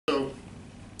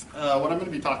What I'm going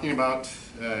to be talking about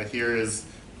here is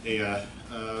a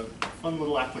fun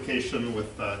little application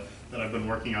that I've been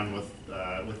working on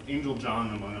with Angel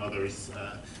John, among others.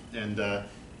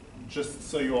 Just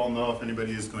so you all know, if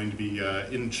anybody is going to be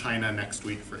in China next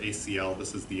week for ACL,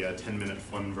 this is the 10-minute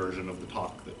fun version of the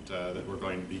talk that we're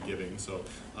going to be giving. So,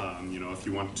 you know, if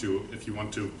you want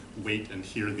to wait and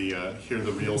hear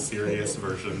the real serious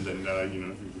version, then you know,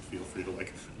 you feel free to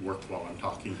like work while I'm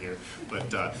talking here.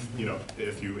 But you know,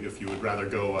 if you would rather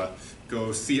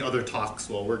go see other talks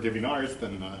while we're giving ours,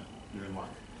 then you're in luck.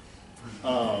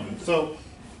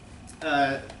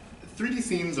 3D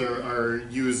scenes are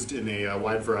used in a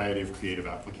wide variety of creative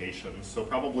applications. So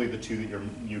probably the two that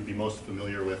you'd be most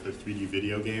familiar with are 3D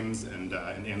video games and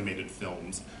animated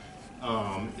films.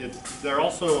 They're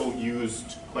also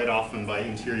used quite often by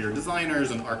interior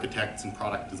designers and architects and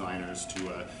product designers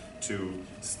to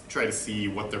try to see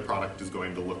what their product is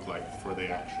going to look like before they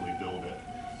actually build it.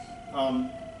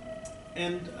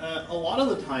 A lot of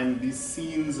the time, these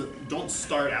scenes don't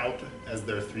start out as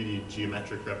their 3D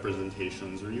geometric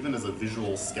representations or even as a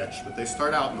visual sketch, but they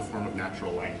start out in the form of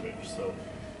natural language. So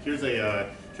here's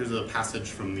a passage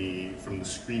from the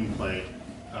screenplay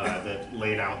that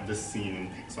laid out this scene in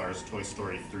Pixar's Toy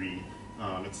Story 3.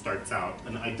 It starts out,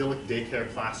 an idyllic daycare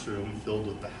classroom filled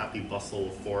with the happy bustle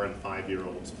of 4- and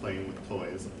 5-year-olds playing with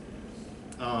toys.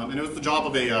 And it was the job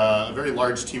of a very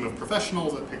large team of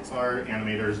professionals at Pixar,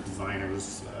 animators,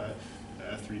 designers,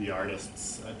 3D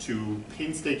artists, to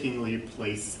painstakingly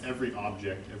place every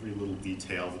object, every little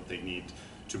detail that they need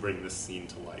to bring this scene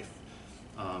to life.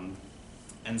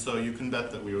 And so you can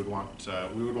bet that we would want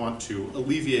to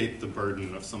alleviate the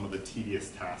burden of some of the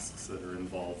tedious tasks that are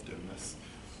involved in this.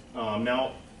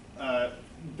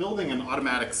 Building an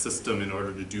automatic system in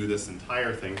order to do this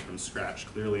entire thing from scratch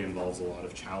clearly involves a lot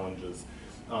of challenges.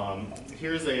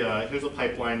 Here's a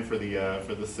pipeline for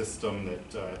the system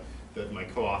that my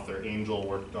co-author Angel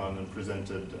worked on and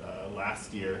presented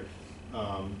last year.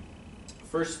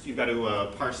 First, you've got to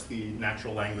parse the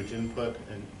natural language input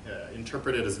and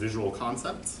interpret it as visual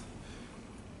concepts.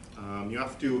 You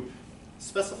have to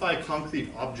specify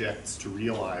concrete objects to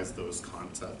realize those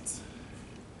concepts.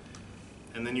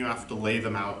 And then you have to lay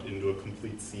them out into a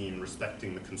complete scene,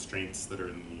 respecting the constraints that are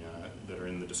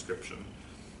in the description.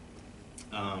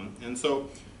 And so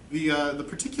the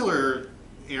particular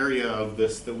area of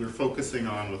this that we're focusing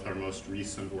on with our most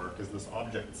recent work is this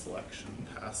object selection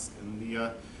task. And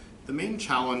the main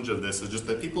challenge of this is just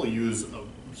that people use a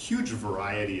huge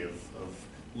variety of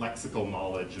lexical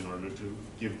knowledge in order to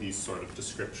give these sort of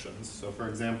descriptions. So for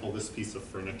example, this piece of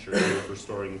furniture for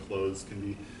storing clothes can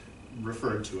be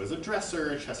referred to as a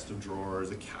dresser, a chest of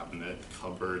drawers, a cabinet,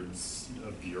 cupboards,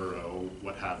 a bureau,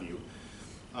 what have you.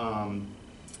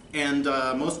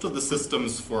 Most of the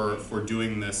systems for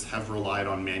doing this have relied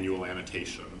on manual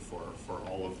annotation for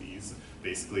all of these.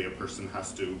 Basically, a person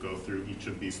has to go through each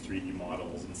of these 3D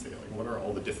models and say, like, what are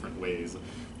all the different ways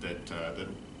that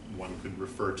one could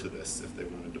refer to this if they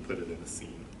wanted to put it in a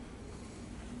scene.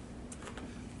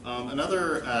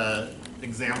 Another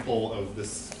example of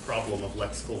this problem of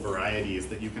lexical variety is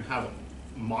that you can have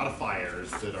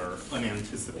modifiers that are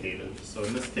unanticipated. So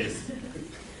in this case,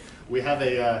 we have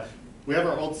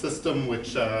our old system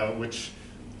which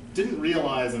didn't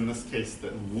realize in this case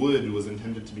that wood was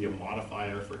intended to be a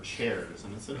modifier for chairs.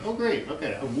 And it said, oh great,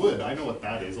 okay, a wood, I know what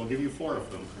that is, I'll give you 4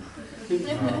 of them.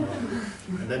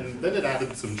 And then it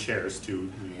added some chairs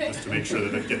too, you know, just to make sure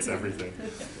that it gets everything.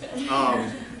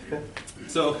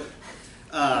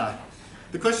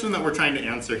 The question that we're trying to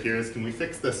answer here is, can we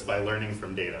fix this by learning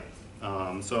from data?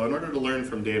 So in order to learn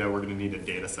from data, we're going to need a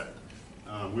data set.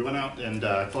 We went out and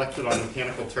collected on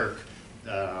Mechanical Turk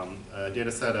a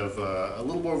data set of a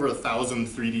little over 1,000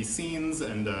 3D scenes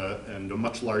and a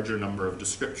much larger number of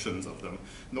descriptions of them.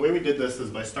 And the way we did this is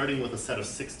by starting with a set of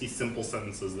 60 simple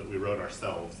sentences that we wrote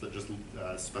ourselves that just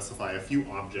specify a few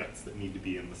objects that need to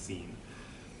be in the scene.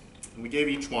 And we gave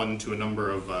each one to a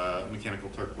number of Mechanical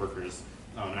Turk workers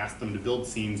and asked them to build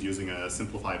scenes using a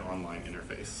simplified online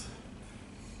interface.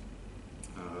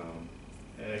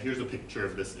 Here's a picture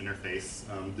of this interface.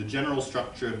 The general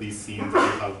structure of these scenes,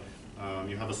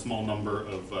 you have a small number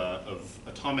of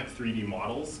atomic 3D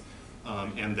models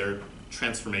and their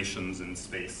transformations in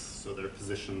space, so their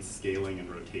positions, scaling, and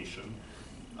rotation.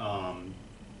 And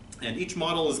each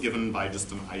model is given by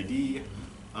just an ID,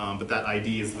 but that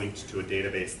ID is linked to a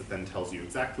database that then tells you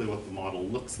exactly what the model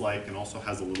looks like and also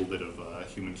has a little bit of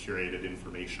human curated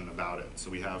information about it. So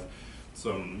we have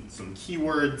some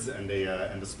keywords and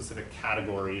a specific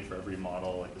category for every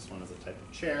model. Like this one is a type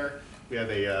of chair. We have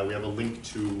a link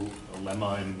to a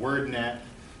lemma in WordNet,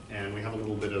 and we have a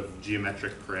little bit of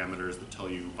geometric parameters that tell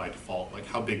you by default like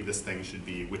how big this thing should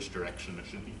be, which direction it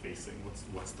should be facing,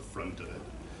 what's the front of it.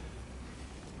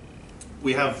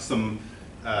 We have some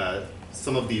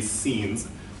of these scenes.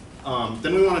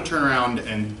 Then we want to turn around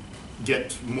and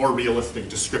get more realistic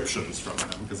descriptions from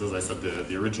them, because as I said,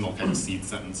 the original kind of seed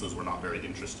sentences were not very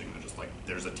interesting. They're just like,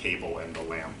 there's a table and a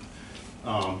lamp.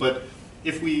 But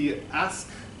if we ask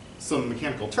some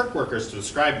mechanical Turk workers to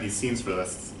describe these scenes for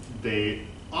us, they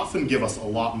often give us a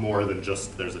lot more than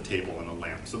just there's a table and a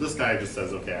lamp. So this guy just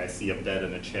says, okay, I see a bed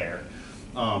and a chair.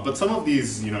 But some of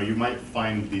these, you might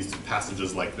find these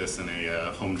passages like this in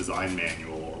a home design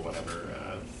manual or whatever.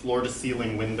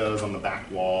 Floor-to-ceiling windows on the back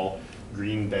wall,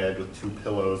 green bed with 2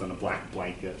 pillows and a black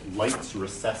blanket, lights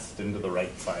recessed into the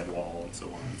right side wall, and so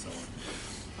on and so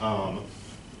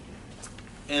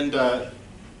on.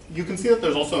 You can see that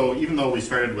there's also, even though we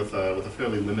started with a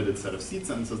fairly limited set of seed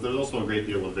sentences, there's also a great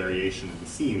deal of variation in the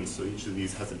scenes. So each of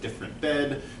these has a different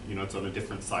bed, it's on a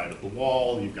different side of the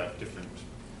wall, you've got different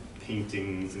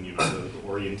paintings, and the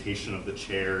orientation of the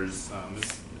chairs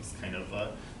is kind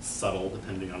of subtle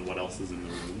depending on what else is in the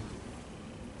room.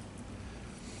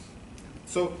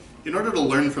 So in order to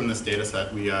learn from this data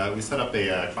set, we set up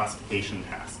a classification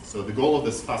task. So the goal of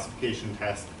this classification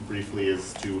task, briefly,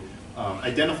 is to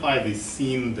identify the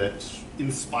scene that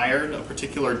inspired a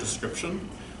particular description,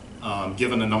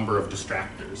 given a number of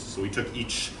distractors. So we took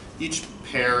each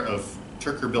pair of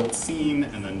Turker-built scene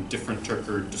and then different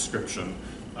Turker description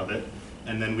of it,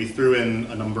 and then we threw in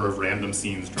a number of random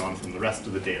scenes drawn from the rest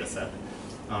of the data set.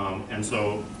 And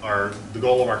so the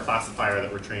goal of our classifier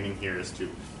that we're training here is to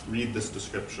read this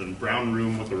description: brown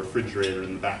room with a refrigerator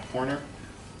in the back corner,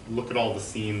 look at all the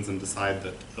scenes and decide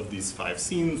that of these 5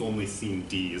 scenes, only scene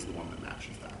D is the one that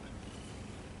matches that.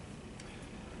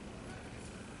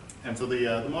 And so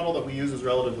the model that we use is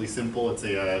relatively simple. It's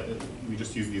we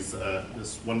just use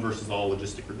this one versus all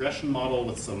logistic regression model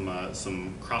with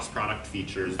some cross-product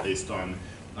features based on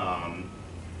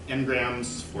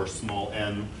n-grams for small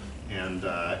n,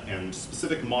 and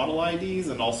specific model IDs,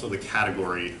 and also the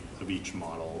category of each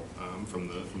model from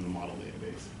the model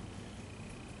database.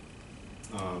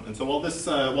 And so while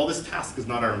this task is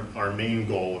not our main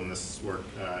goal in this work,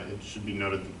 it should be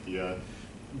noted that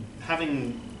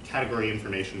having category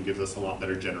information gives us a lot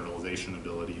better generalization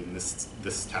ability in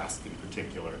this task in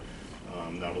particular.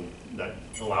 That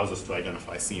allows us to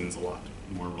identify scenes a lot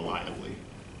more reliably.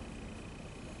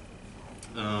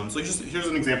 So here's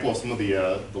an example of some of the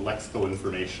lexical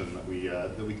information that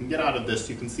we can get out of this.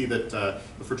 You can see that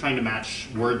if we're trying to match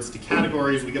words to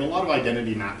categories, we get a lot of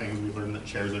identity mappings. We learn that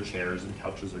chairs are chairs and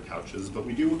couches are couches, but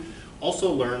we do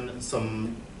also learn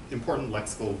some important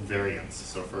lexical variants.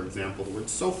 So for example, the word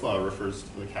sofa refers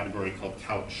to the category called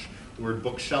couch. The word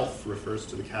bookshelf refers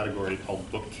to the category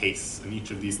called bookcase, and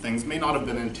each of these things may not have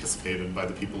been anticipated by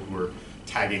the people who were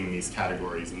tagging these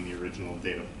categories in the original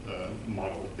data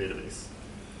model database.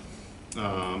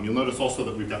 You'll notice also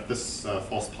that we've got this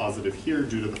false positive here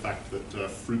due to the fact that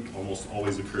fruit almost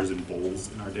always occurs in bowls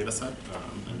in our data set.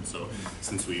 And so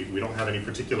since we don't have any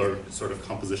particular sort of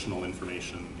compositional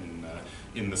information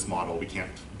in this model, we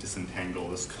can't disentangle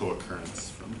this co-occurrence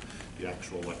from the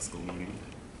actual lexical meaning.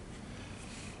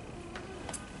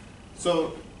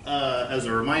 So as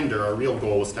a reminder, our real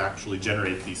goal was to actually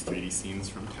generate these 3D scenes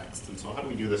from text. And so how do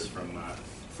we do this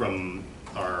from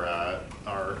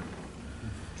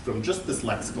just this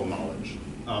lexical knowledge?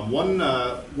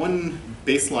 One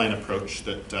baseline approach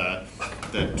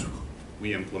that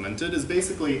we implemented is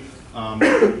basically we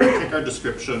take our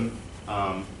description,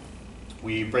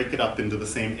 we break it up into the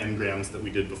same n-grams that we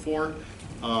did before,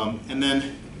 and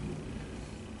then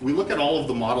we look at all of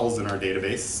the models in our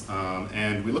database,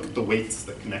 and we look at the weights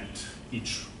that connect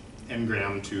each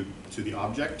n-gram to the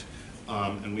object,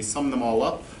 and we sum them all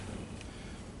up.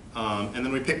 And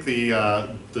then we pick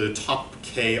the top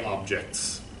k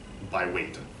objects by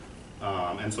weight.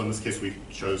 And so in this case we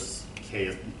chose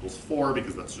k equals 4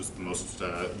 because that's just the most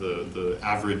the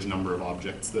average number of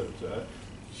objects that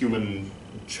human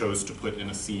chose to put in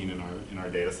a scene in our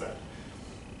data set.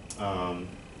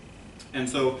 And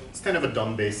so it's kind of a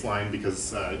dumb baseline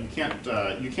because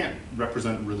you can't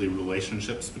represent really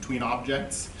relationships between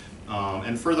objects.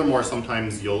 And furthermore,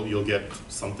 sometimes you'll get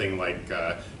something like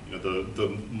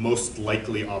the most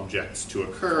likely objects to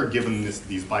occur given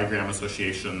these bigram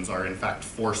associations are in fact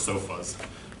 4 sofas,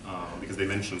 because they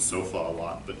mention sofa a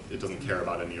lot, but it doesn't care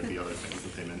about any of the other things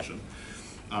that they mention.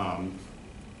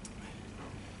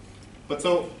 But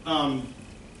so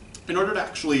in order to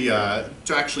actually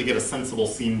get a sensible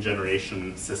scene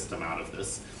generation system out of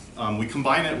this, We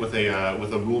combine it with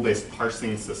a rule-based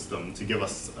parsing system to give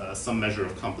us some measure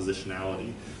of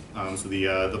compositionality. So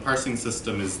the parsing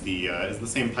system is the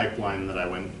same pipeline that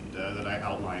I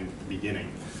outlined at the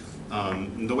beginning.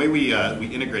 The way we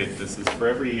integrate this is for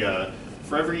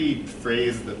every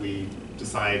phrase that we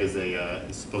decide is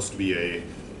supposed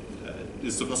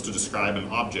to describe an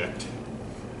object,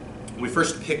 we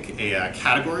first pick a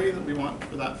category that we want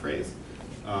for that phrase,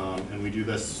 and we do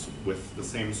this with the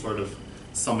same sort of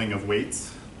summing of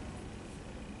weights.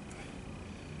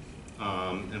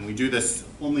 And we do this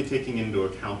only taking into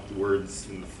account the words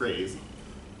in the phrase.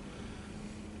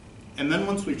 And then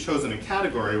once we've chosen a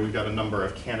category, we've got a number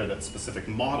of candidate-specific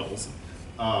models.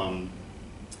 And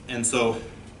so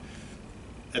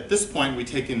at this point, we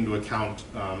take into account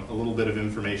a little bit of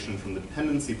information from the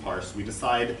dependency parse. We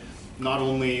decide not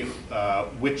only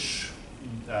which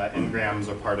n-grams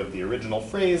are part of the original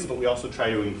phrase, but we also try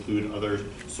to include other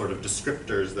sort of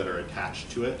descriptors that are attached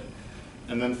to it.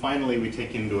 And then finally, we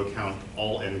take into account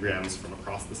all n-grams from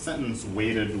across the sentence,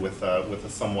 weighted with a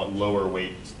somewhat lower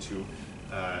weight to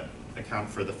account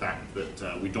for the fact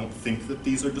that we don't think that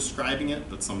these are describing it,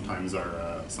 but sometimes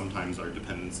our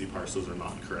dependency parses are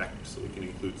not correct, so we can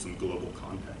include some global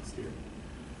context here.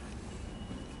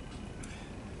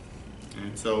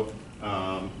 And so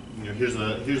here's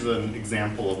an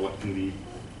example of what can be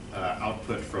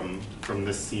output from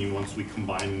this scene once we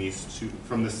combine these two,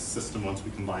 from this system once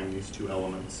we combine these two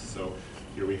elements. So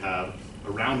here we have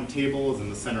a round table is in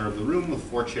the center of the room with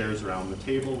 4 chairs around the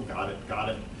table. Got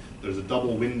it. There's a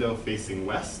double window facing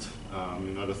west.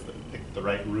 You notice that I picked the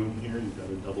right room here. You've got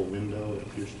a double window that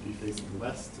appears to be facing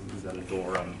west, and you've got a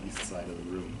door on the east side of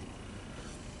the room.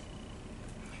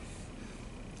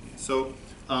 So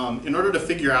in order to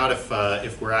figure out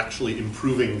if we're actually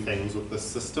improving things with this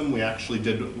system, we actually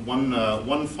did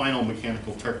one final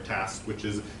mechanical Turk task, which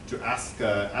is to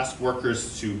ask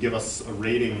workers to give us a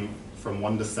rating from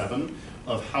 1 to 7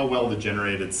 of how well the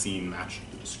generated scene matched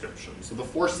the description. So the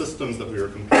 4 systems that we were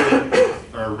comparing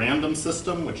are a random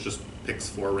system, which just picks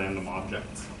 4 random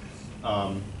objects.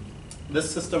 This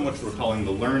system, which we're calling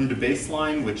the learned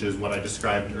baseline, which is what I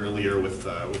described earlier with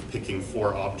picking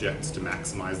 4 objects to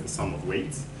maximize the sum of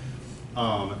weights.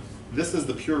 This is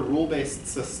the pure rule-based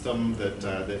system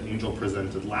that Angel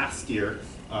presented last year,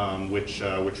 which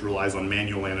relies on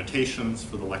manual annotations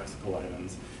for the lexical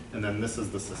items. And then this is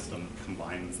the system that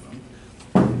combines them.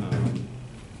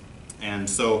 And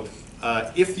so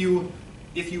if you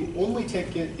only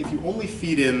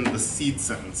feed in the seed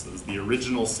sentences, the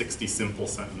original 60 simple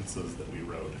sentences that we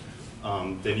wrote,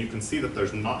 then you can see that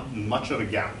there's not much of a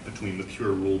gap between the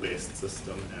pure rule-based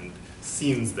system and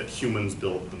scenes that humans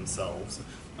build themselves.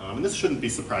 And this shouldn't be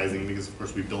surprising because, of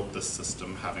course, we built this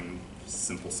system having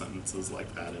simple sentences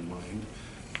like that in mind.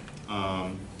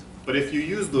 But if you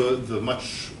use the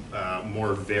much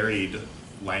more varied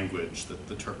language that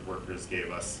the Turk workers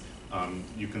gave us,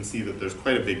 you can see that there's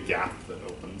quite a big gap that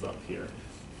opens up here.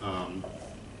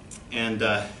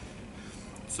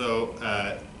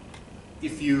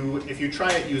 If you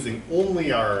try it using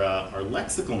only our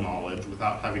lexical knowledge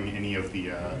without having any of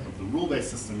the rule-based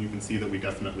system, you can see that we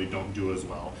definitely don't do as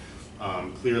well.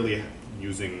 Clearly,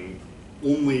 using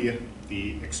only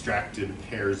the extracted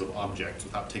pairs of objects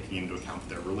without taking into account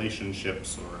their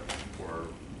relationships or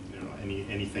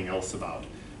anything else about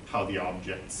how the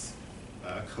objects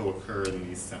co-occur in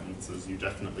these sentences, you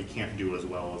definitely can't do as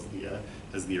well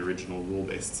as the original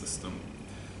rule-based system.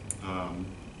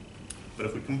 But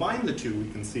if we combine the two, we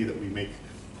can see that we make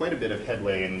quite a bit of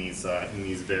headway in these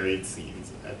varied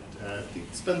scenes at the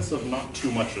expense of not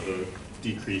too much of a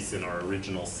decrease in our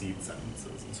original seed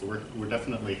sentences. And so we're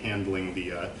definitely handling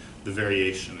the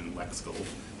variation in lexical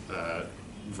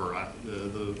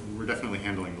we're definitely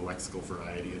handling the lexical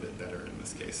variety a bit better in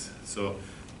this case. So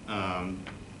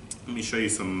let me show you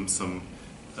some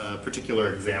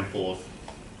particular example of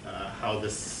how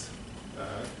this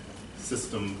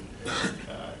system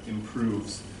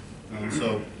improves.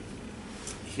 So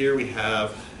here we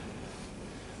have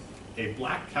a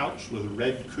black couch with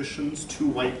red cushions, 2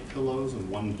 white pillows, and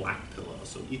 1 black pillow.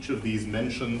 So each of these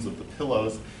mentions of the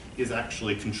pillows is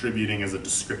actually contributing as a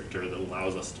descriptor that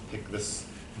allows us to pick this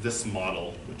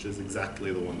model, which is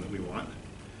exactly the one that we want.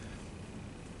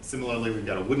 Similarly, we've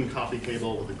got a wooden coffee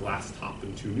table with a glass top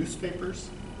and 2 newspapers.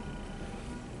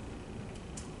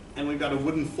 And we've got a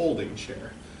wooden folding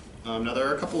chair. Now there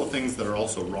are a couple of things that are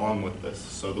also wrong with this.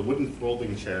 So the wooden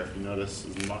folding chair, if you notice,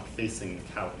 is not facing the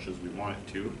couch as we want it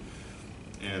to.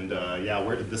 And yeah,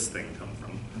 where did this thing come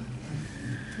from?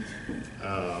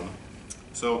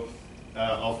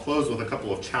 I'll close with a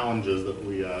couple of challenges that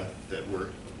we're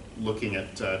looking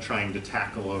at trying to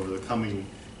tackle over the coming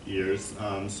years.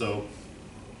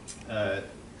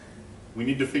 We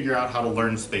need to figure out how to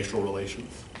learn spatial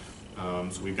relations.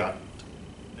 So we've got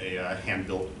a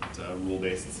hand-built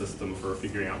rule-based system for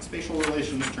figuring out spatial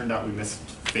relations. Turned out we missed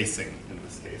facing in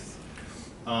this case.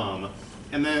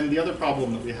 And then the other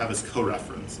problem that we have is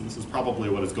co-reference, and this is probably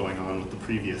what is going on with the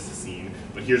previous scene,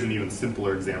 but here's an even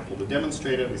simpler example to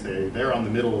demonstrate it. We say there on the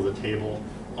middle is a table,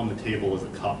 on the table is a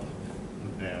cup,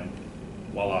 and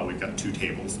voila, we've got two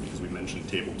tables because we mentioned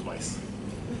table twice.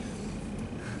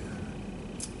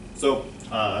 So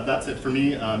that's it for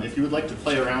me. If you would like to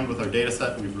play around with our data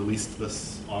set, we've released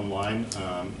this online,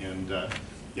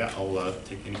 yeah, I'll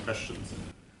take any questions.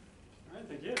 All right,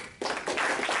 thank you.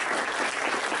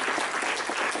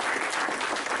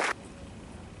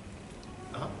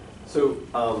 So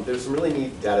there's some really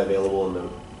neat data available in the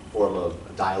form of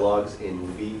dialogues in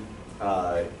movie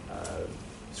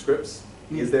scripts.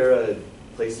 Is there a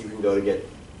place you can go to get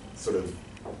sort of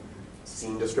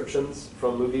scene descriptions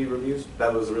from movie reviews?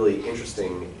 That was a really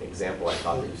interesting example I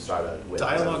thought that you started with.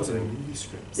 Dialogues in movie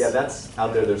scripts. Yeah, that's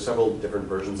out there. There's several different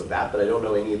versions of that, but I don't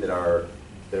know any that are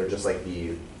just like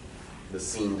the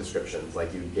scene descriptions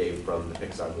like you gave from the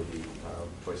Pixar movie,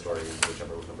 Toy Story,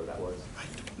 whichever number that was. I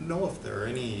don't know if there are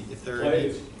any.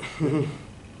 Plays.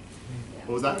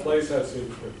 What was that? Plays have scene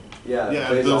descriptions. Yeah. Yeah.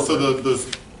 Plays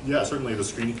Those. Yeah, certainly the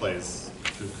screenplays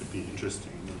could be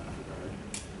interesting in that regard.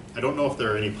 I don't know if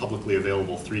there are any publicly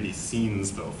available 3D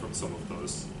scenes though from some of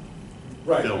those.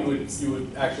 Right. Films. You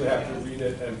would actually have to read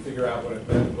it and figure out what it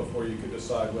meant before you could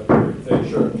decide whether they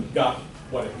got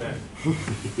what it meant.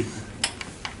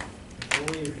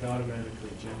 Only you can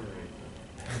automatically generate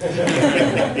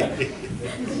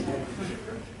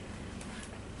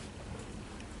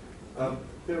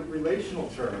The relational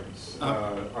terms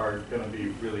are going to be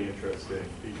really interesting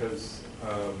because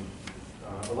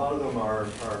a lot of them are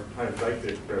kind of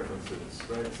deictic references,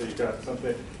 right? So you've got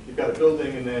something, you've got a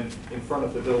building, and then in front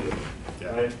of the building,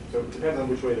 right? So it depends on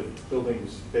which way the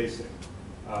building's facing.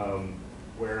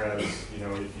 Whereas, you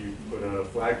know, if you put a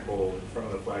flagpole in front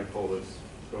of the flagpole, it's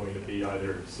going to be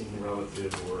either scene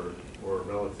relative or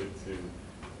relative to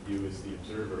you as the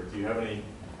observer. Do you have any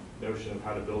notion of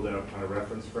how to build out kind of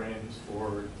reference frames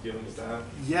for dealing with that?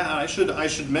 Yeah, I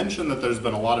should mention that there's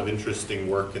been a lot of interesting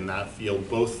work in that field,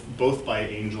 both by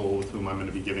Angel, with whom I'm going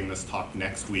to be giving this talk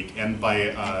next week, and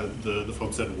by the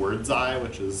folks at Wordseye,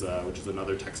 which is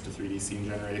another text to 3D scene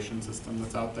generation system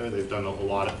that's out there. They've done a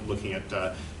lot of looking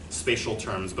at spatial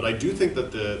terms, but I do think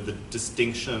that the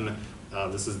distinction.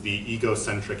 This is the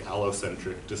egocentric,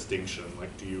 allocentric distinction.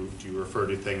 Like, do you refer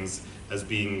to things as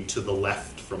being to the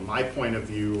left from my point of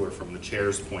view or from the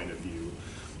chair's point of view?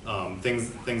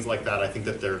 Things like that. I think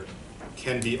that there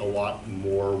can be a lot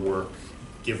more work,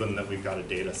 given that we've got a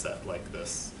data set like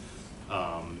this,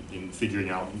 in figuring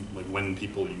out like when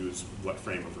people use what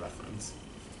frame of reference.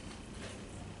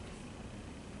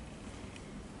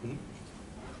 Mm-hmm.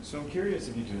 So I'm curious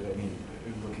if you do it,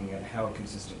 looking at how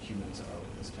consistent humans are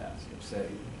with this task of, say,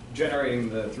 generating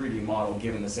the 3D model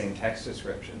given the same text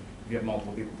description. If you have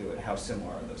multiple people do it, how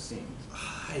similar are those scenes?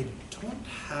 I don't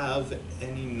have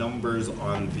any numbers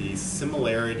on the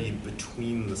similarity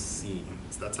between the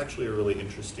scenes. That's actually a really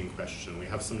interesting question. We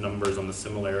have some numbers on the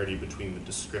similarity between the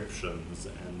descriptions,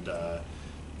 and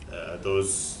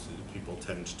those people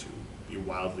tend to be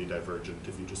wildly divergent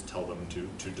if you just tell them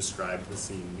to describe the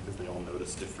scene, because they all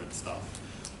notice different stuff.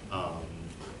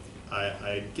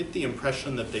 I get the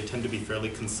impression that they tend to be fairly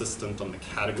consistent on the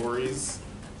categories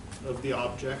of the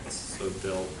objects, so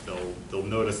they'll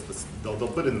notice this. They'll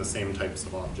put in the same types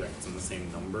of objects and the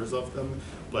same numbers of them,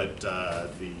 but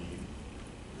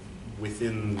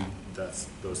within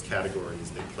those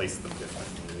categories, they place them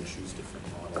differently. They choose different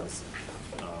models,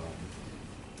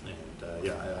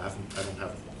 yeah, I don't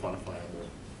have a quantifiable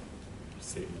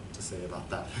statement to say about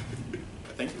that.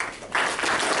 Thank you.